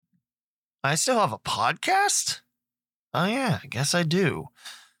I still have a podcast? Oh, yeah, I guess I do.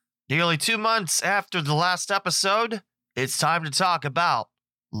 Nearly 2 months after the last episode, it's time to talk about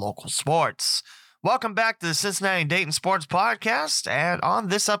local sports. Welcome back to the Cincinnati and Dayton Sports Podcast, and on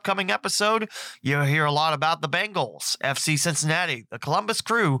this upcoming episode, you'll hear a lot about the Bengals, FC Cincinnati, the Columbus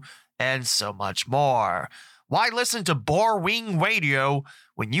Crew, and so much more. Why listen to Bor-WING Radio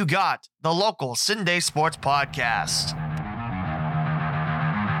when you got the local Cincinnati Sports Podcast?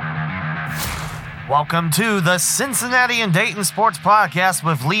 Welcome to the Cincinnati and Dayton Sports Podcast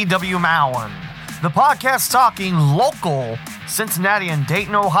with Lee W. Mowen. The podcast talking local Cincinnati and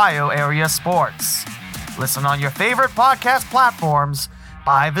Dayton, Ohio area sports. Listen on your favorite podcast platforms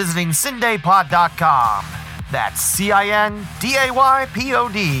by visiting cindaypod.com. That's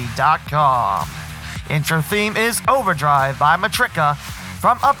CINDAYPOD.com. Intro theme is Overdrive by Matrika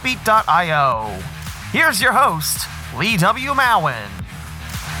from Upbeat.io. Here's your host, Lee W. Mowen.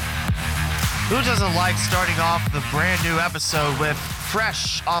 Who doesn't like starting off the brand new episode with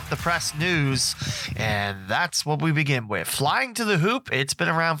fresh off the press news? And that's what we begin with. Flying to the Hoop. It's been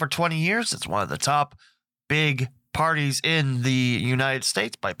around for 20 years. It's one of the top big parties in the United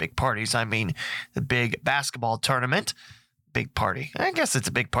States. By big parties, I mean the big basketball tournament. Big party. I guess it's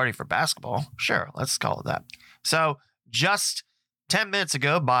a big party for basketball. Sure, let's call it that. So just 10 minutes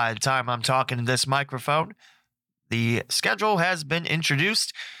ago, by the time I'm talking to this microphone, the schedule has been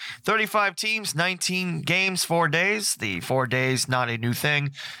introduced. 35 teams, 19 games, 4 days. The 4 days, not a new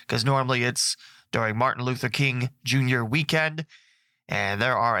thing, because normally it's during Martin Luther King Jr. weekend, and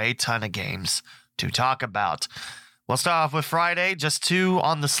there are a ton of games to talk about. We'll start off with Friday, just 2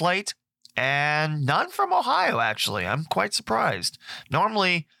 on the slate, and none from Ohio, actually. I'm quite surprised.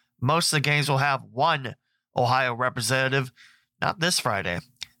 Normally, most of the games will have one Ohio representative. Not this Friday.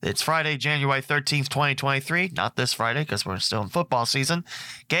 It's Friday, January 13th, 2023. Not this Friday, because we're still in football season.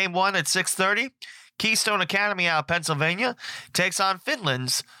 Game 1 at 6:30. Keystone Academy out of Pennsylvania takes on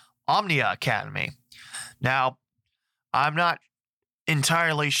Finland's Omnia Academy. Now, I'm not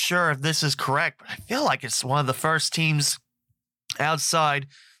entirely sure if this is correct, but I feel like it's one of the first teams outside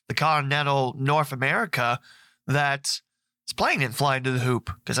the continental North America that is playing in Flying to the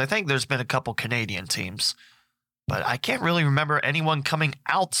Hoop, because I think there's been a couple Canadian teams. But I can't really remember anyone coming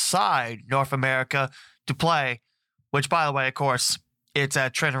outside North America to play, which, by the way, of course, it's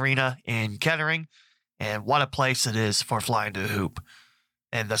at Trent Arena in Kettering, and what a place it is for Flying to the Hoop.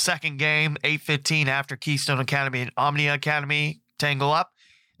 And the second game, 8:15 after Keystone Academy and Omnia Academy tangle up,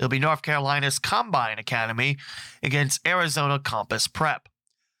 it'll be North Carolina's Combine Academy against Arizona Compass Prep.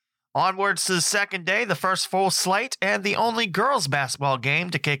 Onwards to the second day, the first full slate, and the only girls basketball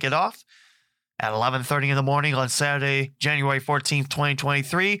game to kick it off. At 11:30 in the morning on Saturday, January 14th,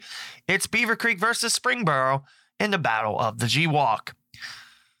 2023, it's Beaver Creek versus Springboro in the Battle of the G-Walk.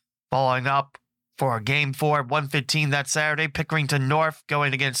 Following up for Game 4 at 1:15 that Saturday, Pickerington North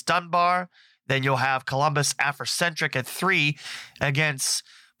going against Dunbar. Then you'll have Columbus Afrocentric at 3 against, I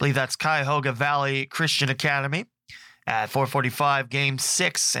believe that's Cuyahoga Valley Christian Academy. At 4:45, Game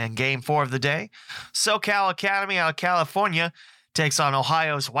 6 and Game 4 of the day, SoCal Academy out of California takes on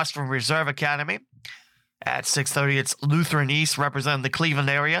Ohio's Western Reserve Academy. At 6:30, it's Lutheran East representing the Cleveland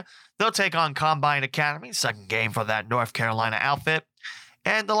area. They'll take on Combine Academy, second game for that North Carolina outfit.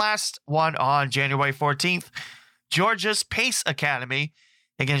 And the last one on January 14th, Georgia's Pace Academy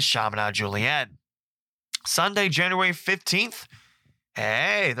against Chaminade Julienne. Sunday, January 15th,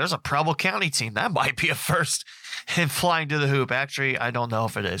 hey, there's a Preble County team. That might be a first in Flying to the Hoop. Actually, I don't know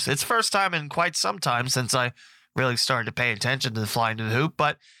if it is. It's first time in quite some time since I really started to pay attention to the Flying to the Hoop,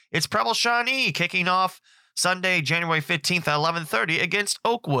 but it's Preble Shawnee kicking off Sunday, January 15th at 11:30 against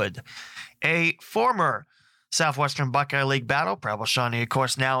Oakwood, a former Southwestern Buckeye League battle. Preble Shawnee, of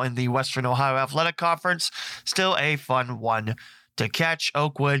course, now in the Western Ohio Athletic Conference. Still a fun one to catch.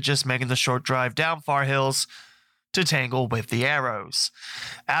 Oakwood just making the short drive down Far Hills to tangle with the Arrows.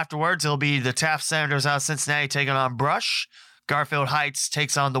 Afterwards, it'll be the Taft Senators out of Cincinnati taking on Brush. Garfield Heights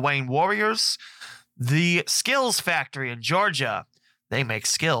takes on the Wayne Warriors. The Skills Factory in Georgia, they make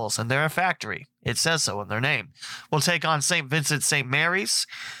skills, and they're a factory. It says so in their name. We'll take on St. Vincent St. Mary's.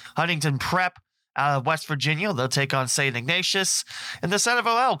 Huntington Prep out of West Virginia, they'll take on St. Ignatius. And the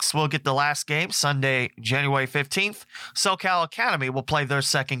Centerville Elks will get the last game Sunday, January 15th. SoCal Academy will play their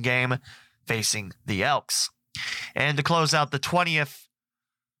second game facing the Elks. And to close out the 20th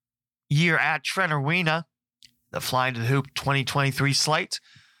year at Trent Arena, the Flying to the Hoop 2023 slate,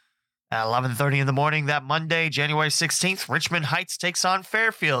 At 11:30 in the morning that Monday, January 16th, Richmond Heights takes on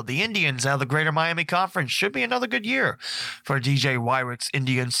Fairfield. The Indians out of the Greater Miami Conference. Should be another good year for DJ Wyrick's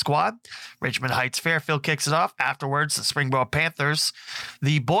Indian squad. Richmond Heights Fairfield kicks it off. Afterwards, the Springboro Panthers.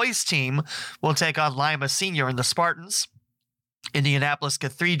 The boys team will take on Lima Senior and the Spartans. Indianapolis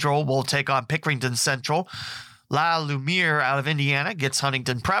Cathedral will take on Pickerington Central. La Lumiere out of Indiana gets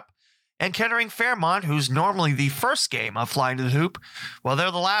Huntington Prep. And Kettering Fairmont, who's normally the first game of Flying to the Hoop, well, they're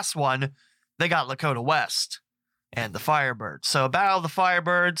the last one. They got Lakota West and the Firebirds. So Battle of the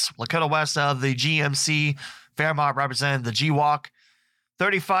Firebirds, Lakota West out of the GMC, Fairmont represented the GWalk.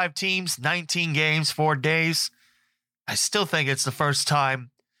 35 teams, 19 games, 4 days. I still think it's the first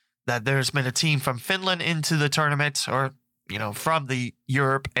time that there's been a team from Finland into the tournament or, from the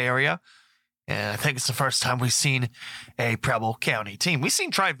Europe area. And I think it's the first time we've seen a Preble County team. We've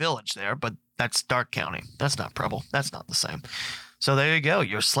seen Tri-Village there, but that's Stark County. That's not Preble. That's not the same. So there you go.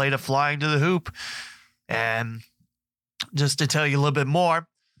 Your slate of Flying to the Hoop. And just to tell you a little bit more,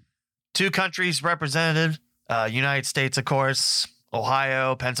 2 countries represented. United States, of course,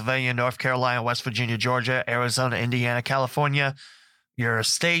 Ohio, Pennsylvania, North Carolina, West Virginia, Georgia, Arizona, Indiana, California. Your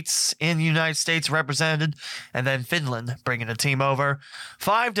states in the United States represented, and then Finland bringing a team over.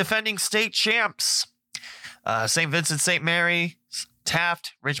 5 defending state champs. St. Vincent, St. Mary,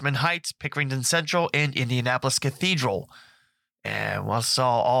 Taft, Richmond Heights, Pickerington Central, and Indianapolis Cathedral. And we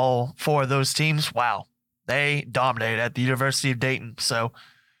saw all 4 of those teams. Wow, they dominated at the University of Dayton. So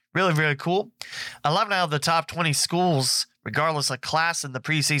really, really cool. 11 out of the top 20 schools, regardless of class in the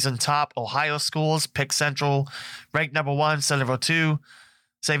preseason top Ohio schools. Pick Central ranked number 1, Centerville 2,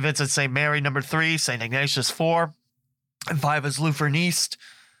 St. Vincent St. Mary number 3, St. Ignatius 4, and 5 is Lutheran East.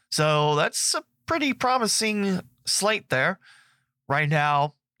 So that's a pretty promising slate there. Right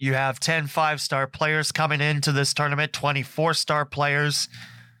now, you have 10 5-star players coming into this tournament, 20 4-star players.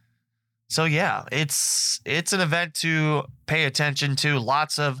 So yeah, it's an event to pay attention to.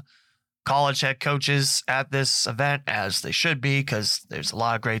 Lots of college head coaches at this event, as they should be, because there's a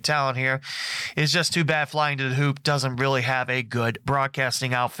lot of great talent here. It's just too bad Flying to the Hoop doesn't really have a good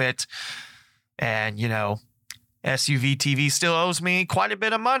broadcasting outfit. And, SUV TV still owes me quite a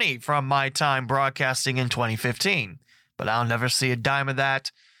bit of money from my time broadcasting in 2015. But I'll never see a dime of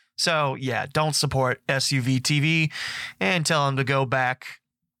that. So, yeah, don't support SUV TV and tell them to go back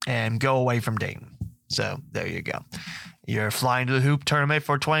and go away from Dayton. So, there you go. Your Flying to the Hoop tournament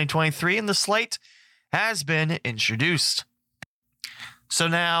for 2023 and the slate has been introduced. So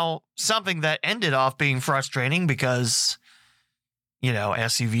now, something that ended off being frustrating because,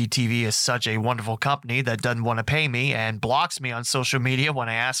 SUV TV is such a wonderful company that doesn't want to pay me and blocks me on social media when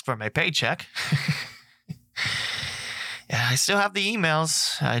I ask for my paycheck. Yeah, I still have the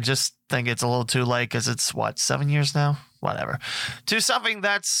emails. I just think it's a little too late because it's, 7 years now? Whatever. To something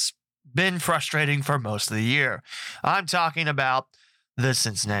that's been frustrating for most of the year. I'm talking about the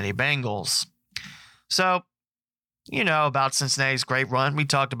Cincinnati Bengals. So, about Cincinnati's great run. We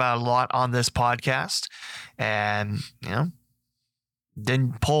talked about it a lot on this podcast. And,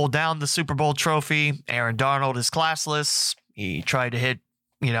 didn't pull down the Super Bowl trophy. Aaron Darnold is classless. He tried to hit,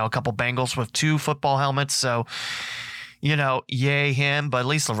 a couple Bengals with 2 football helmets. So, yay him. But at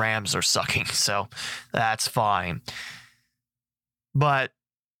least the Rams are sucking. So that's fine. But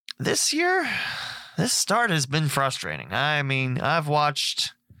this year, this start has been frustrating. I mean, trying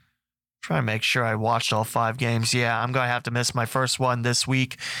to make sure I watched all 5 games. Yeah, I'm going to have to miss my first one this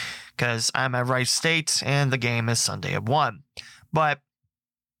week because I'm at Rice State and the game is Sunday at 1. But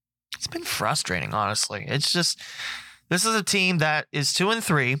it's been frustrating, honestly. It's just, this is a team that is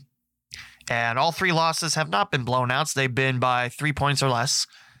 2-3, and all 3 losses have not been blowouts. They've been by 3 points or less.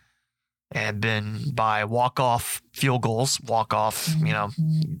 And been by walk-off field goals. Walk-off,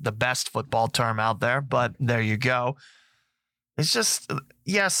 the best football term out there, but there you go. It's just,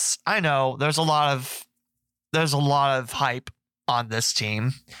 yes, I know there's a lot of hype on this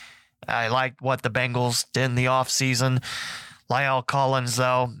team. I liked what the Bengals did in the offseason. Lyle Collins,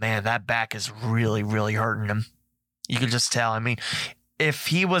 though, man, that back is really, really hurting him. You can just tell. I mean, if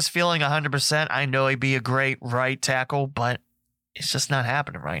he was feeling 100%, I know he'd be a great right tackle, but it's just not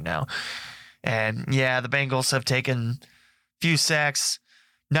happening right now. And yeah, the Bengals have taken a few sacks,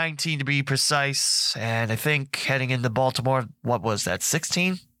 19 to be precise. And I think heading into Baltimore, what was that,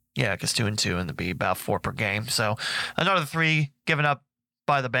 16? Yeah, because 2-2 and to be about 4 per game. So another 3 given up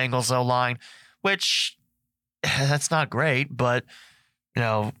by the Bengals O-line, which that's not great. But,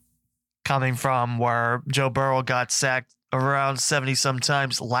 coming from where Joe Burrow got sacked around 70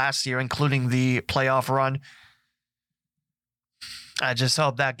 sometimes last year, including the playoff run, I just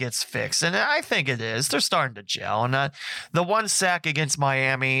hope that gets fixed. And I think it is. They're starting to gel. And the one sack against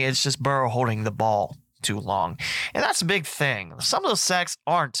Miami, it's just Burrow holding the ball too long. And that's a big thing. Some of those sacks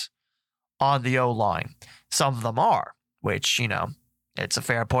aren't on the O-line. Some of them are, which, it's a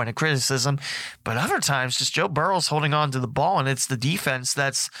fair point of criticism. But other times, just Joe Burrow's holding on to the ball, and it's the defense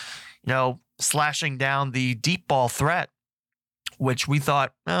that's, slashing down the deep ball threat, which we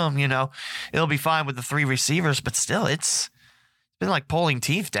thought, it'll be fine with the three receivers. But still, it's been like pulling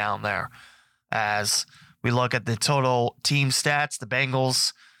teeth down there. As we look at the total team stats, the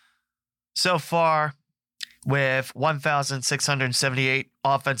Bengals so far with 1,678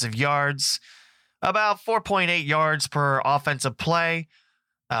 offensive yards, about 4.8 yards per offensive play,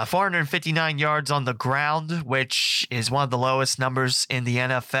 459 yards on the ground, which is one of the lowest numbers in the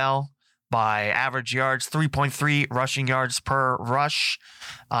NFL by average yards, 3.3 rushing yards per rush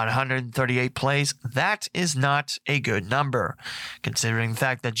on 138 plays. That is not a good number, considering the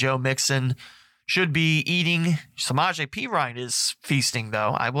fact that Joe Mixon should be eating. Samaje Perine is feasting,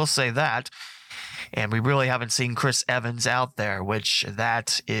 though. I will say that. And we really haven't seen Chris Evans out there, which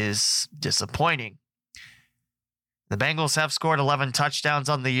that is disappointing. The Bengals have scored 11 touchdowns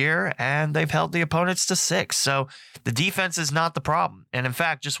on the year, and they've held the opponents to 6. So the defense is not the problem. And in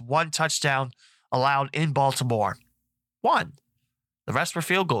fact, just one touchdown allowed in Baltimore. One. The rest were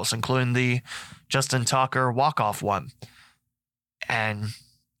field goals, including the Justin Tucker walk-off one. And,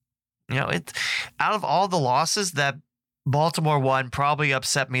 out of all the losses that Baltimore won probably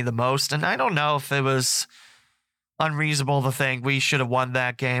upset me the most. And I don't know if it was unreasonable to think we should have won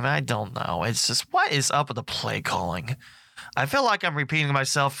that game. I don't know. It's just, what is up with the play calling? I feel like I'm repeating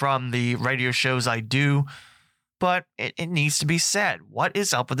myself from the radio shows I do, but it needs to be said. What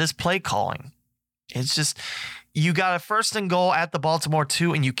is up with this play calling? It's just, you got a 1st and goal at the Baltimore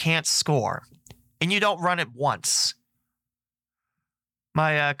 2 and you can't score. And you don't run it once.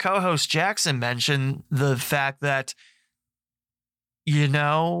 My co-host Jackson mentioned the fact that,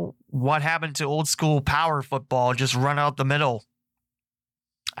 what happened to old school power football? Just run out the middle.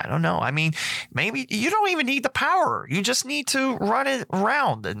 I don't know. I mean, maybe you don't even need the power. You just need to run it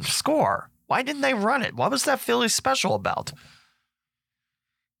around and score. Why didn't they run it? What was that Philly special about?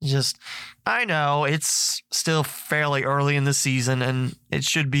 I know it's still fairly early in the season, and it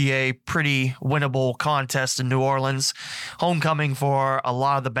should be a pretty winnable contest in New Orleans. Homecoming for a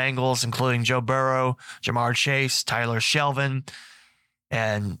lot of the Bengals, including Joe Burrow, Jamar Chase, Tyler Shelvin,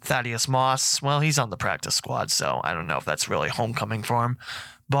 and Thaddeus Moss. Well, he's on the practice squad, so I don't know if that's really homecoming for him.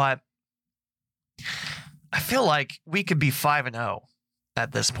 But I feel like we could be 5-0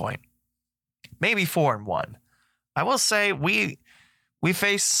 at this point. Maybe 4-1. I will say we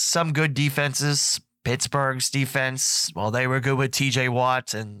faced some good defenses. Pittsburgh's defense, well, they were good with TJ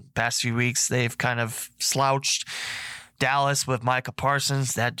Watt, and past few weeks they've kind of slouched. Dallas with Micah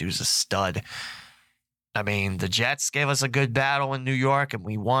Parsons, that dude's a stud. I mean, the Jets gave us a good battle in New York, and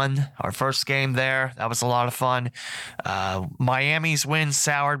we won our first game there. That was a lot of fun. Miami's win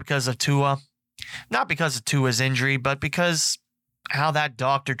soured because of Tua. Not because of Tua's injury, but because how that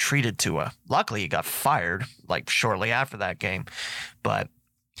doctor treated Tua. Luckily, he got fired, shortly after that game.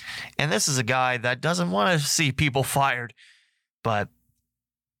 And this is a guy that doesn't want to see people fired. But,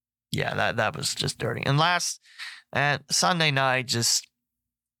 yeah, that was just dirty. And Sunday night,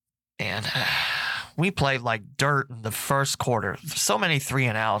 we played like dirt in the first quarter. So many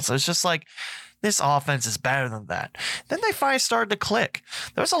 3-and-outs. It's just like, this offense is better than that. Then they finally started to click.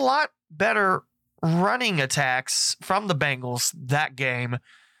 There was a lot better running attacks from the Bengals that game.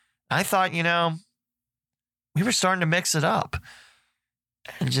 I thought, we were starting to mix it up.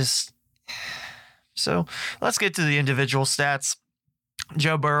 And so let's get to the individual stats.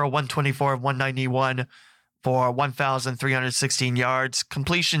 Joe Burrow, 124 of 191. For 1,316 yards,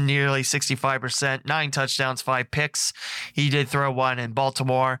 completion nearly 65%, 9 touchdowns, 5 picks. He did throw one in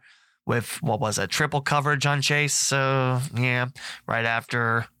Baltimore with, triple coverage on Chase. So, yeah, right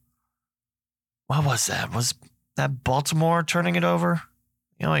after, what was that? Was that Baltimore turning it over?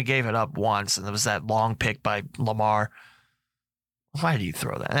 He only gave it up once, and there was that long pick by Lamar. Why did you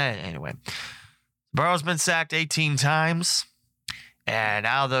throw that? Anyway, Burrow's been sacked 18 times, and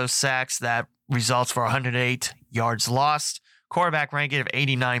out of those sacks, that results for 108 yards lost, quarterback ranking of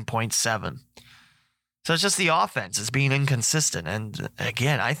 89.7. So it's just the offense is being inconsistent. And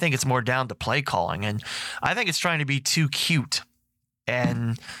again, I think it's more down to play calling. And I think it's trying to be too cute.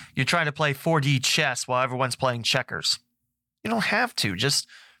 And you're trying to play 4D chess while everyone's playing checkers. You don't have to. Just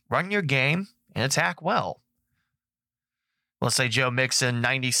run your game and attack well. Let's say Joe Mixon,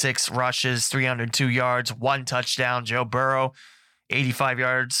 96 rushes, 302 yards, 1 touchdown. Joe Burrow, 85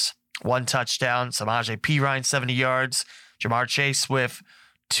 yards. 1 touchdown. Samaje Perine, 70 yards. Jamar Chase with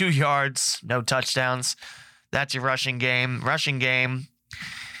 2 yards, no touchdowns. That's your rushing game. Rushing game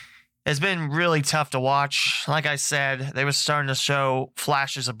has been really tough to watch. Like I said, they were starting to show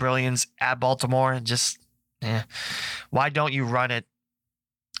flashes of brilliance at Baltimore, and just, why don't you run it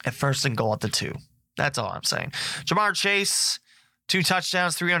at 1st and goal at the 2? That's all I'm saying. Jamar Chase, 2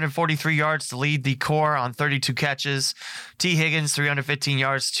 touchdowns, 343 yards to lead the core on 32 catches. T. Higgins, 315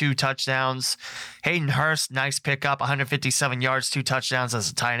 yards, 2 touchdowns. Hayden Hurst, nice pickup, 157 yards, 2 touchdowns as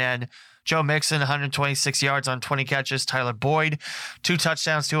a tight end. Joe Mixon, 126 yards on 20 catches. Tyler Boyd, 2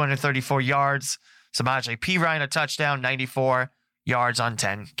 touchdowns, 234 yards. Samaje Perine, a touchdown, 94 yards on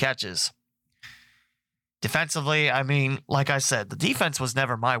 10 catches. Defensively, I mean, like I said, the defense was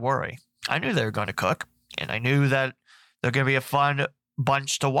never my worry. I knew they were going to cook, and I knew that they're going to be a fun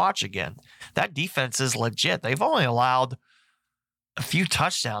bunch to watch again. That defense is legit. They've only allowed a few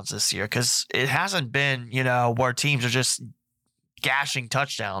touchdowns this year because it hasn't been, where teams are just gashing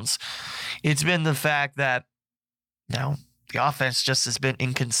touchdowns. It's been the fact that, the offense just has been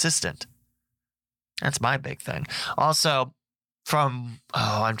inconsistent. That's my big thing. Also, I'm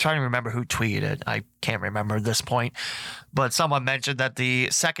trying to remember who tweeted it. I can't remember at this point. But someone mentioned that the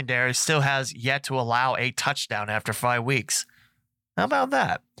secondary still has yet to allow a touchdown after 5 weeks. How about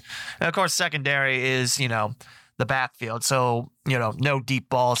that? And of course, secondary is, the backfield. So, no deep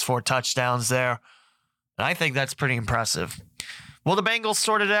balls for touchdowns there. And I think that's pretty impressive. Will the Bengals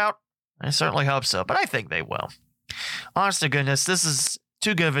sort it out? I certainly hope so, but I think they will. Honest to goodness, this is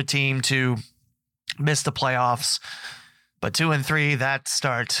too good of a team to miss the playoffs. But 2-3, that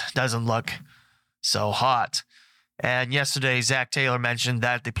start doesn't look so hot. And yesterday, Zach Taylor mentioned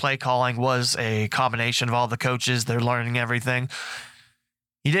that the play calling was a combination of all the coaches. They're learning everything.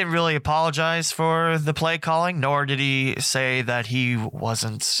 He didn't really apologize for the play calling, nor did he say that he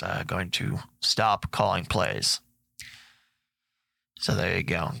wasn't going to stop calling plays. So there you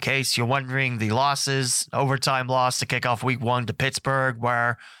go. In case you're wondering, the losses, overtime loss to kick off week 1 to Pittsburgh,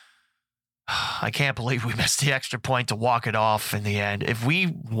 where I can't believe we missed the extra point to walk it off in the end. If we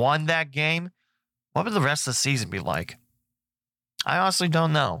won that game, what would the rest of the season be like? I honestly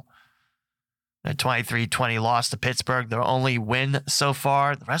don't know. A 23-20 loss to Pittsburgh, their only win so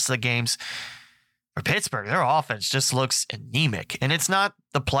far. The rest of the games for Pittsburgh, their offense just looks anemic. And it's not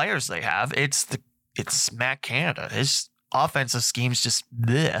the players they have. It's Matt Canada. His offensive scheme's just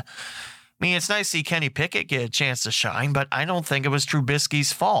bleh. I mean, it's nice to see Kenny Pickett get a chance to shine, but I don't think it was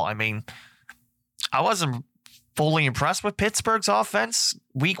Trubisky's fault. I mean, I wasn't fully impressed with Pittsburgh's offense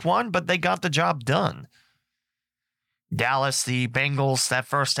week 1, but they got the job done. Dallas, the Bengals, that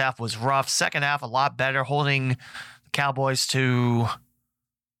first half was rough. Second half, a lot better, holding the Cowboys to, I'm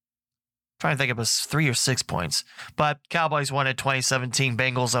trying to think if it was 3 or 6 points. But Cowboys won at 2017,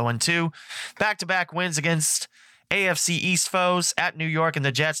 Bengals 0-2. Back-to-back wins against AFC East foes at New York and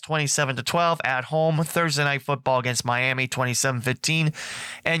the Jets 27-12 at home. Thursday Night Football against Miami 27-15.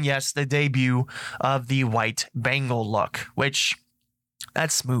 And yes, the debut of the white Bengal look, which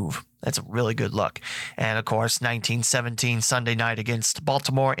that's smooth. That's a really good look. And of course, 19-17 Sunday night against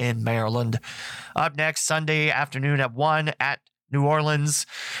Baltimore in Maryland. Up next, Sunday afternoon at 1 at New Orleans.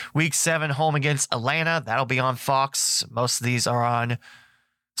 Week 7 home against Atlanta. That'll be on Fox. Most of these are on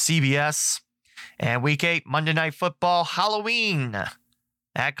CBS. And week 8, Monday Night Football, Halloween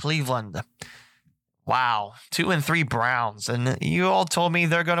at Cleveland. Wow, 2-3 Browns. And you all told me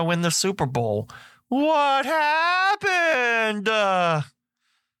they're going to win the Super Bowl. What happened?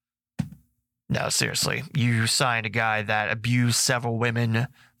 No, seriously. You signed a guy that abused several women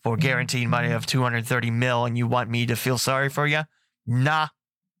for guaranteed money of $230 million, and you want me to feel sorry for you? Nah,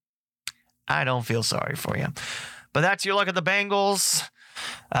 I don't feel sorry for you. But that's your look at the Bengals.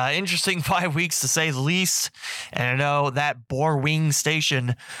 Interesting 5 weeks to say the least. And I know that Bor-WING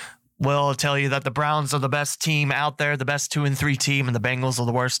station will tell you that the Browns are the best team out there, the best 2-3 team, and the Bengals are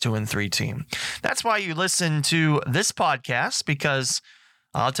the worst 2-3 team. That's why you listen to this podcast, because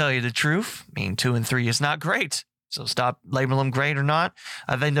I'll tell you the truth. I mean, 2-3 is not great. So stop labeling them great or not.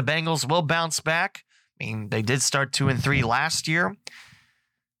 I think the Bengals will bounce back. I mean, they did start 2-3 last year,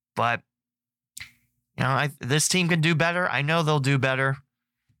 but this team can do better. I know they'll do better.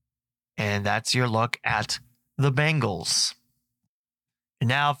 And that's your look at the Bengals. And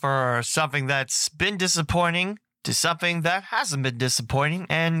now for something that's been disappointing to something that hasn't been disappointing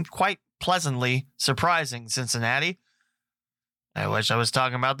and quite pleasantly surprising Cincinnati. I wish I was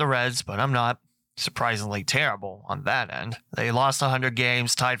talking about the Reds, but I'm not. Surprisingly terrible on that end. They lost 100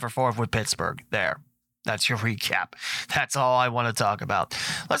 games, tied for 4th with Pittsburgh. There. That's your recap. That's all I want to talk about.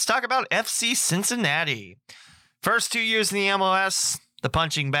 Let's talk about FC Cincinnati. First 2 years in the MLS, the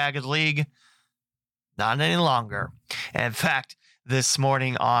punching bag of the league. Not any longer. And in fact, this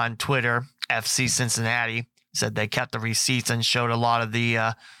morning on Twitter, FC Cincinnati said they kept the receipts and showed a lot of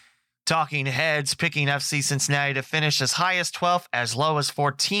the talking heads picking FC Cincinnati to finish as high as 12th, as low as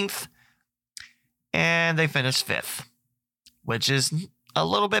 14th. And they finished 5th, which is a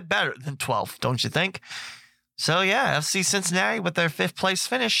little bit better than 12th, don't you think? So yeah, FC Cincinnati with their 5th place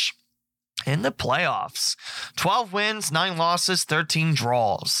finish in the playoffs. 12 wins, 9 losses, 13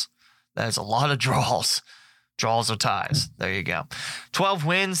 draws. That is a lot of draws. Draws or ties. There you go. 12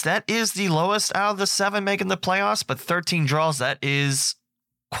 wins. That is the lowest out of the 7 making the playoffs, but 13 draws. That is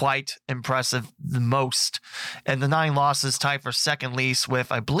quite impressive. The most. And the 9 losses tied for second least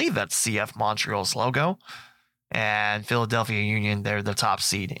with, I believe that's CF Montreal's logo. And Philadelphia Union, they're the top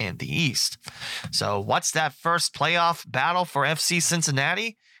seed in the East. So what's that first playoff battle for FC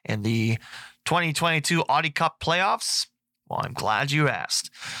Cincinnati in the 2022 Audi Cup playoffs? Well, I'm glad you asked.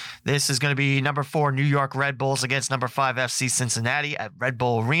 This is going to be number 4 New York Red Bulls against number 5 FC Cincinnati at Red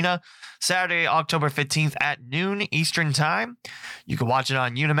Bull Arena, Saturday, October 15th at noon Eastern Time. You can watch it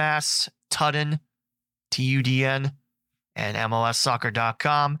on Unimass, Tudden, TUDN, and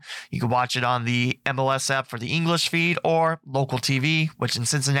MLSsoccer.com. You can watch it on the MLS app for the English feed or local TV, which in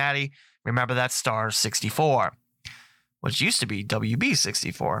Cincinnati, remember that's Star 64, which used to be WB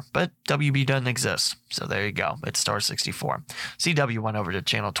 64, but WB doesn't exist. So there you go. It's Star 64. CW went over to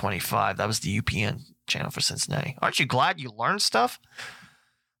channel 25. That was the UPN channel for Cincinnati. Aren't you glad you learned stuff?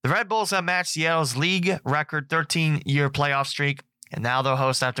 The Red Bulls have matched Seattle's league record 13-year playoff streak, and now they'll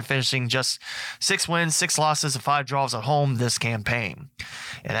host after finishing just 6 wins, 6 losses, and 5 draws at home this campaign.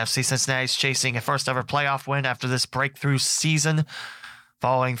 And FC Cincinnati's chasing a first-ever playoff win after this breakthrough season,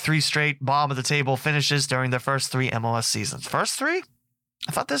 following 3 straight bottom-of-the-table finishes during their first 3 MLS seasons. First 3?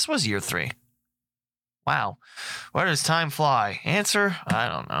 I thought this was year 3. Wow. Where does time fly? Answer? I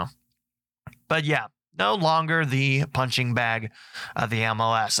don't know. But yeah, no longer the punching bag of the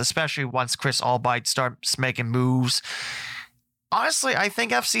MLS, especially once Chris Albright starts making moves. Honestly, I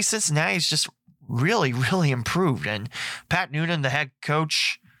think FC Cincinnati is just really, really improved. And Pat Noonan, the head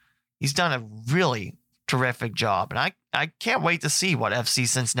coach, he's done a really terrific job. And I can't wait to see what FC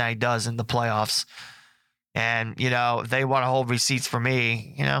Cincinnati does in the playoffs. And, they want to hold receipts for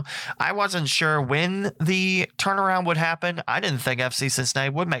me. I wasn't sure when the turnaround would happen. I didn't think FC Cincinnati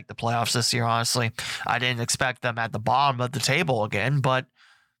would make the playoffs this year, honestly. I didn't expect them at the bottom of the table again, but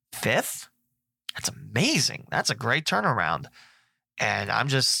 5th? That's amazing. That's a great turnaround. And I'm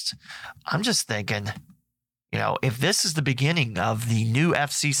just thinking, if this is the beginning of the new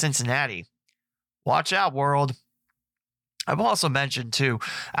FC Cincinnati, watch out, world. I've also mentioned, too,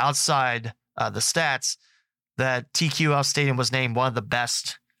 outside the stats, that TQL Stadium was named one of the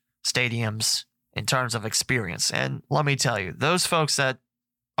best stadiums in terms of experience. And let me tell you, those folks that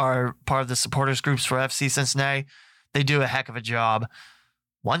are part of the supporters groups for FC Cincinnati, they do a heck of a job.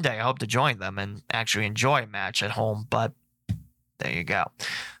 One day I hope to join them and actually enjoy a match at home, but there you go.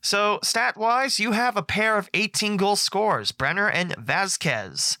 So stat-wise, you have a pair of 18-goal scorers, Brenner and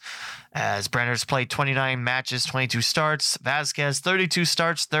Vazquez. As Brenner's played 29 matches, 22 starts. Vazquez, 32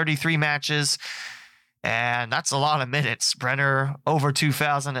 starts, 33 matches. And that's a lot of minutes. Brenner over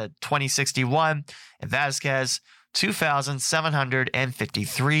 2,000 at 2061. And Vazquez,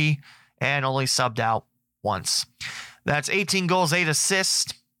 2,753. And only subbed out once. That's 18 goals, 8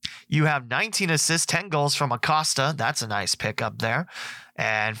 assists. You have 19 assists, 10 goals from Acosta. That's a nice pickup there.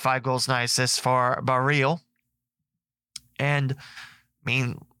 And 5 goals, 9 assists for Barril. And,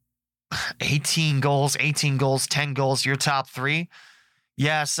 18 goals, 10 goals, your top 3.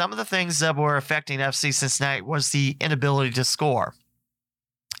 Yeah, some of the things that were affecting FC Cincinnati was the inability to score.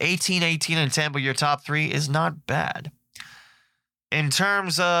 18, 18, and 10 with your top 3 is not bad. In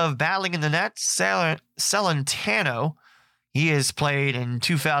terms of battling in the net, Celentano, he has played in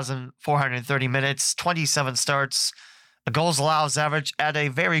 2,430 minutes, 27 starts, a goals allowed average at a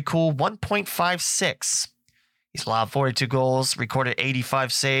very cool 1.56. He's allowed 42 goals, recorded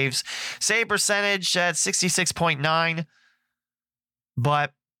 85 saves, save percentage at 66.9,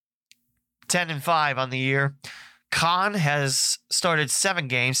 but 10-5 on the year. Khan has started 7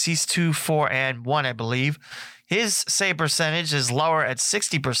 games. He's 2-4-1, I believe. His save percentage is lower at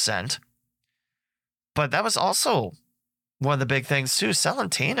 60%, but that was also one of the big things too.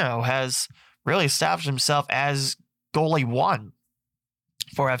 Celentano has really established himself as goalie 1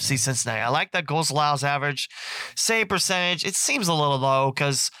 for FC Cincinnati. I like that goals allowed average. Save percentage, it seems a little low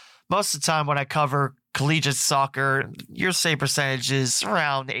because most of the time when I cover collegiate soccer, your save percentage is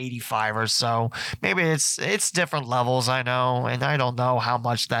around 85 or so. Maybe it's different levels, I know, and I don't know how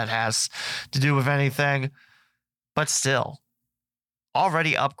much that has to do with anything, but still,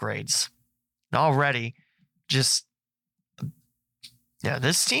 already upgrades. already just, yeah,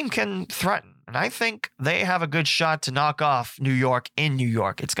 this team can threaten. And I think they have a good shot to knock off New York in New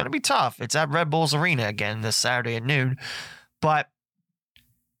York. It's going to be tough. It's at Red Bulls Arena again this Saturday at noon. But,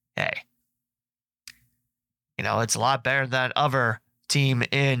 hey, it's a lot better than that other team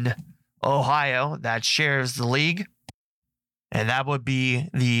in Ohio that shares the league. And that would be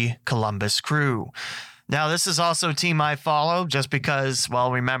the Columbus Crew. Now, this is also a team I follow just because,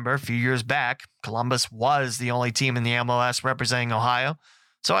 well, remember, a few years back, Columbus was the only team in the MLS representing Ohio.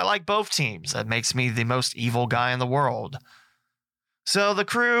 So I like both teams. That makes me the most evil guy in the world. So the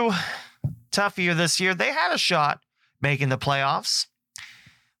Crew, tough year this year. They had a shot making the playoffs,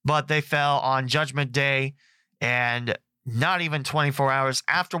 but they fell on Judgment Day, and not even 24 hours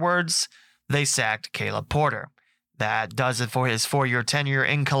afterwards, they sacked Caleb Porter. That does it for his 4-year tenure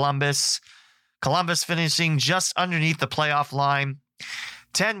in Columbus. Columbus finishing just underneath the playoff line.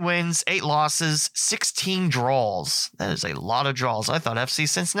 10 wins, 8 losses, 16 draws. That is a lot of draws. I thought FC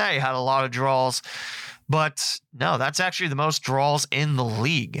Cincinnati had a lot of draws, but no, that's actually the most draws in the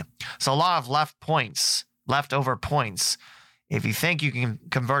league. So a lot of leftover points. If you think you can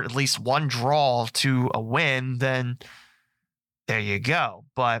convert at least one draw to a win, then there you go.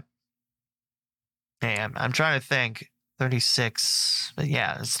 But man, I'm trying to think. 36. But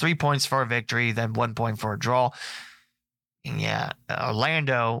yeah, it's 3 points for a victory, then 1 point for a draw. And yeah,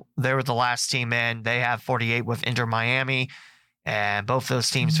 Orlando, they were the last team in. They have 48 with Inter Miami. And both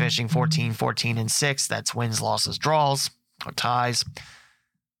those teams finishing 14, 14, and 6. That's wins, losses, draws, or ties.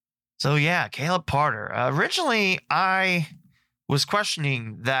 So yeah, Caleb Porter. Originally, I was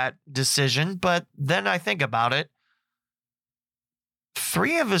questioning that decision, but then I think about it.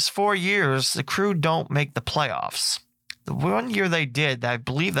 3 of his 4 years, the Crew don't make the playoffs. The one year they did, I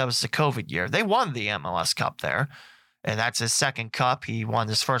believe that was the COVID year. They won the MLS Cup there, and that's his second cup. He won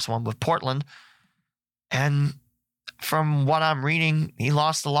his first one with Portland. And from what I'm reading, he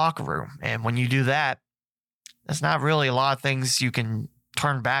lost the locker room. And when you do that, there's not really a lot of things you can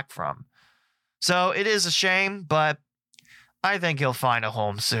turn back from. So it is a shame, but I think he'll find a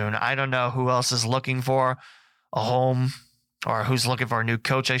home soon. I don't know who else is looking for a home, or who's looking for a new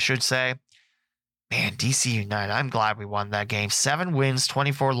coach, I should say. Man, DC United, I'm glad we won that game. 7 wins,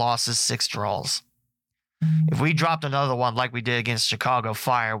 24 losses, 6 draws. If we dropped another one like we did against Chicago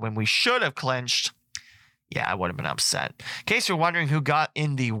Fire when we should have clinched, yeah, I would have been upset. In case you're wondering who got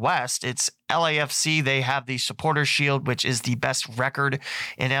in the West, it's LAFC. They have the Supporters Shield, which is the best record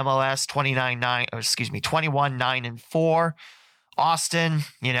in MLS, 21-9-4. Austin,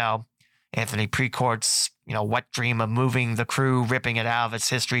 Anthony Precourt's, wet dream of moving the Crew, ripping it out of its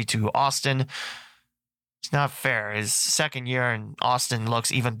history to Austin. It's not fair. His second year in Austin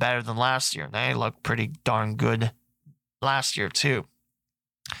looks even better than last year. They look pretty darn good last year, too.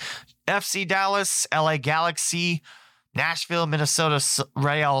 FC Dallas, LA Galaxy, Nashville, Minnesota,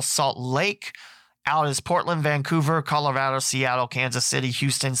 Real Salt Lake. Out is Portland, Vancouver, Colorado, Seattle, Kansas City,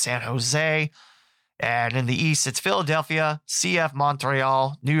 Houston, San Jose. And in the East, it's Philadelphia, CF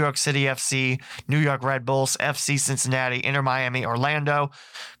Montreal, New York City FC, New York Red Bulls, FC Cincinnati, Inter Miami, Orlando,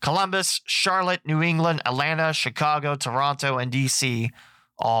 Columbus, Charlotte, New England, Atlanta, Chicago, Toronto, and DC,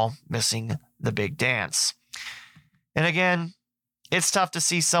 all missing the big dance. And again, it's tough to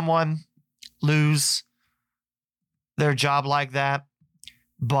see someone lose their job like that,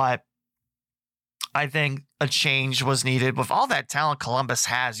 but I think a change was needed. With all that talent Columbus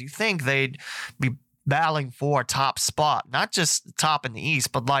has, you think they'd be battling for a top spot, not just top in the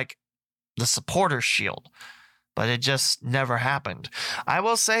East, but like the Supporters Shield. But it just never happened. I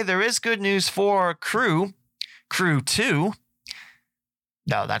will say there is good news for Crew 2.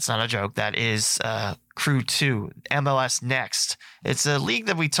 No, that's not a joke. That is Crew 2, MLS Next. It's a league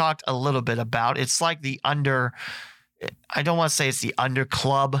that we talked a little bit about. It's like I don't want to say it's the under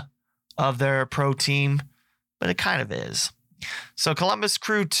club of their pro team, but it kind of is. So Columbus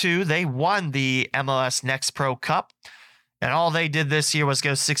Crew 2, they won the MLS Next Pro Cup, and all they did this year was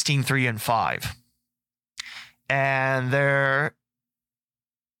go 16-3-5. And their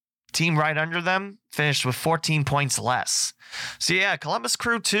team right under them finished with 14 points less. So yeah, Columbus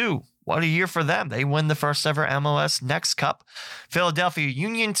Crew 2, what a year for them. They win the first ever MLS Next Cup. Philadelphia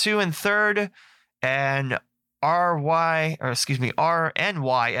Union 2 and 3rd, and RNYFC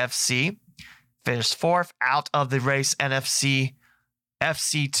finished 4th. Out of the race, NFC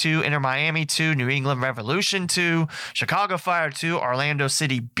FC 2, Inter Miami 2, New England Revolution 2, Chicago Fire 2, Orlando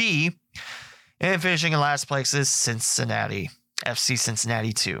City B, and finishing in last place is Cincinnati, FC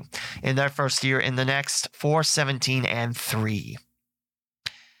Cincinnati 2, in their first year in the Next, 4-17-3.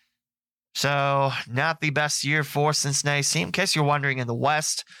 So, not the best year for Cincinnati. In case you're wondering, in the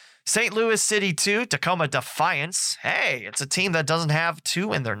West, St. Louis City 2, Tacoma Defiance. Hey, it's a team that doesn't have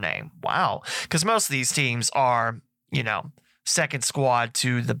 2 in their name. Wow. Because most of these teams are, second squad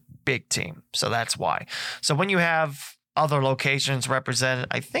to the big team. So that's why. So when you have other locations represented,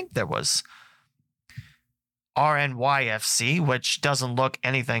 I think there was RNYFC, which doesn't look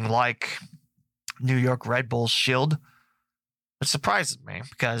anything like New York Red Bulls Shield, which surprises me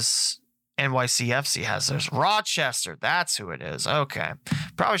because NYCFC has theirs. Rochester, that's who it is. Okay.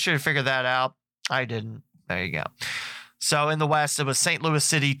 Probably should have figured that out. I didn't. There you go. So in the West, it was St. Louis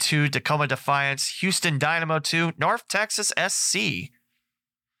City 2, Tacoma Defiance, Houston Dynamo 2, North Texas SC.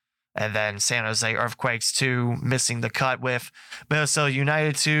 And then San Jose Earthquakes 2, missing the cut with Minnesota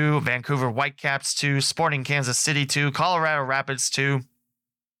United 2, Vancouver Whitecaps 2, Sporting Kansas City 2, Colorado Rapids 2,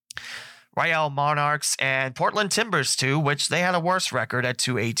 Royale Monarchs, and Portland Timbers 2, which they had a worse record at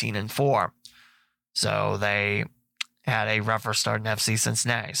 2-18-4. So they had a rougher start in FC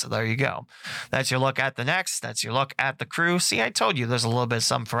Cincinnati. So there you go. That's your look at the next. That's your look at the crew. See, I told you there's a little bit of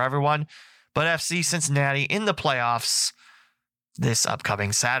something for everyone. But FC Cincinnati in the playoffs this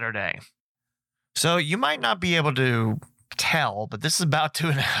upcoming Saturday. So you might not be able to tell, but this is about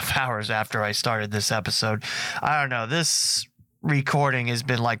 2.5 hours after I started this episode. I don't know. This recording has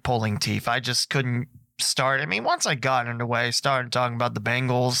been like pulling teeth. I just couldn't start. I mean, once I got underway, started talking about the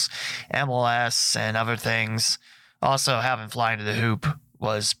Bengals, MLS, and other things. Also, having Flying to the Hoop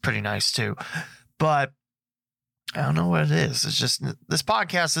was pretty nice too. But I don't know what it is. It's just this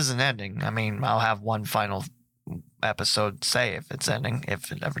podcast isn't ending. I mean, I'll have one final episode say if it's ending,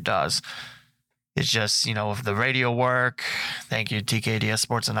 if it ever does. It's just, with the radio work. Thank you, TKDS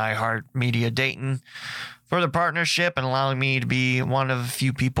Sports and iHeart Media Dayton, for the partnership and allowing me to be one of a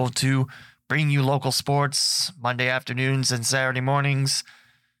few people to bring you local sports Monday afternoons and Saturday mornings.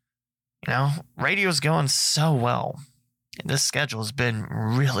 Radio's going so well. This schedule has been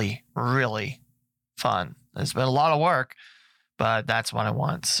really, really fun. It's been a lot of work, but that's what I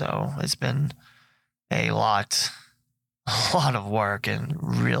want. So it's been a lot of work and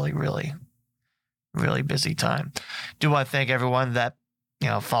really, really, really busy time. Do want to thank everyone that,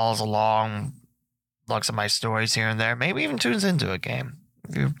 follows along, looks at my stories here and there, maybe even tunes into a game.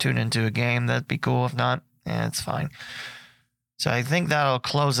 If you tune into a game, that'd be cool. If not, it's fine. So I think that'll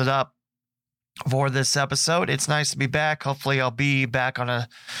close it up for this episode. It's nice to be back. Hopefully I'll be back on a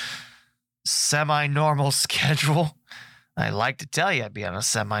semi-normal schedule. I like to tell you I'd be on a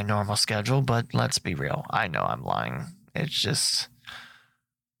semi-normal schedule, but let's be real. I know I'm lying. It's just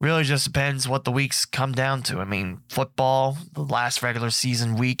really just depends what the weeks come down to. I mean, football, the last regular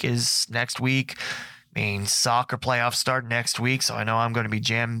season week is next week. I mean, soccer playoffs start next week, so I know I'm going to be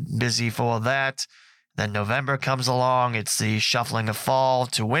jam busy for that. Then November comes along. It's the shuffling of fall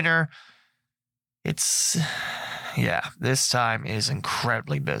to winter. This time is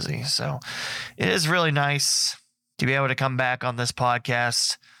incredibly busy. So it is really nice to be able to come back on this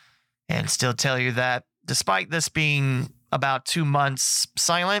podcast and still tell you that despite this being about 2 months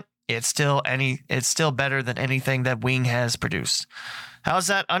silent, it's still better than anything that Wing has produced. How's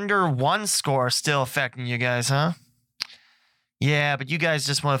that under 1 score still affecting you guys, huh? Yeah, but you guys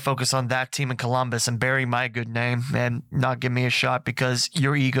just want to focus on that team in Columbus and bury my good name and not give me a shot because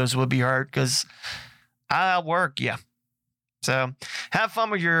your egos will be hurt because I'll work you. So have fun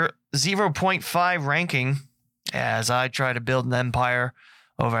with your 0.5 ranking as I try to build an empire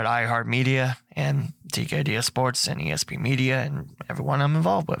over at iHeartMedia and TKDS Sports and ESP Media and everyone I'm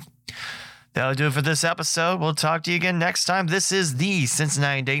involved with. That'll do it for this episode. We'll talk to you again next time. This is the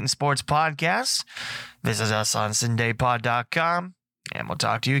Cincinnati Dayton Sports Podcast. Visit us on CinDayPod.com, and we'll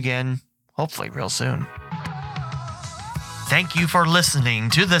talk to you again, hopefully real soon. Thank you for listening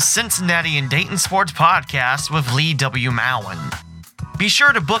to the Cincinnati and Dayton Sports Podcast with Lee W. Mowen. Be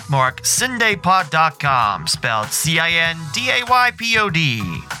sure to bookmark CinDayPod.com, spelled CINDAYPOD,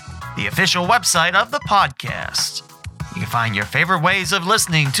 the official website of the podcast. You can find your favorite ways of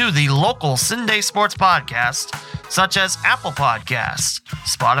listening to the local Cinday Sports Podcast, such as Apple Podcasts,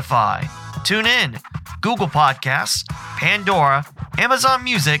 Spotify, TuneIn, Google Podcasts, Pandora, Amazon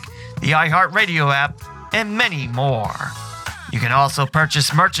Music, the iHeartRadio app, and many more. You can also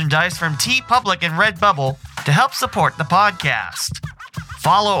purchase merchandise from TeePublic and Redbubble to help support the podcast.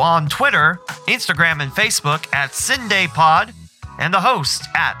 Follow on Twitter, Instagram, and Facebook at CinDayPod and the host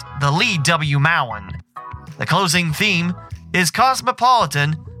at the Lee W. Mowen. The closing theme is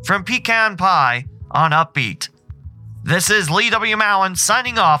Cosmopolitan from Pecan Pie on Upbeat. This is Lee W. Mowen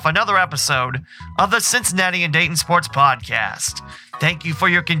signing off another episode of the Cincinnati and Dayton Sports Podcast. Thank you for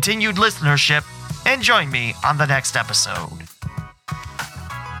your continued listenership and join me on the next episode.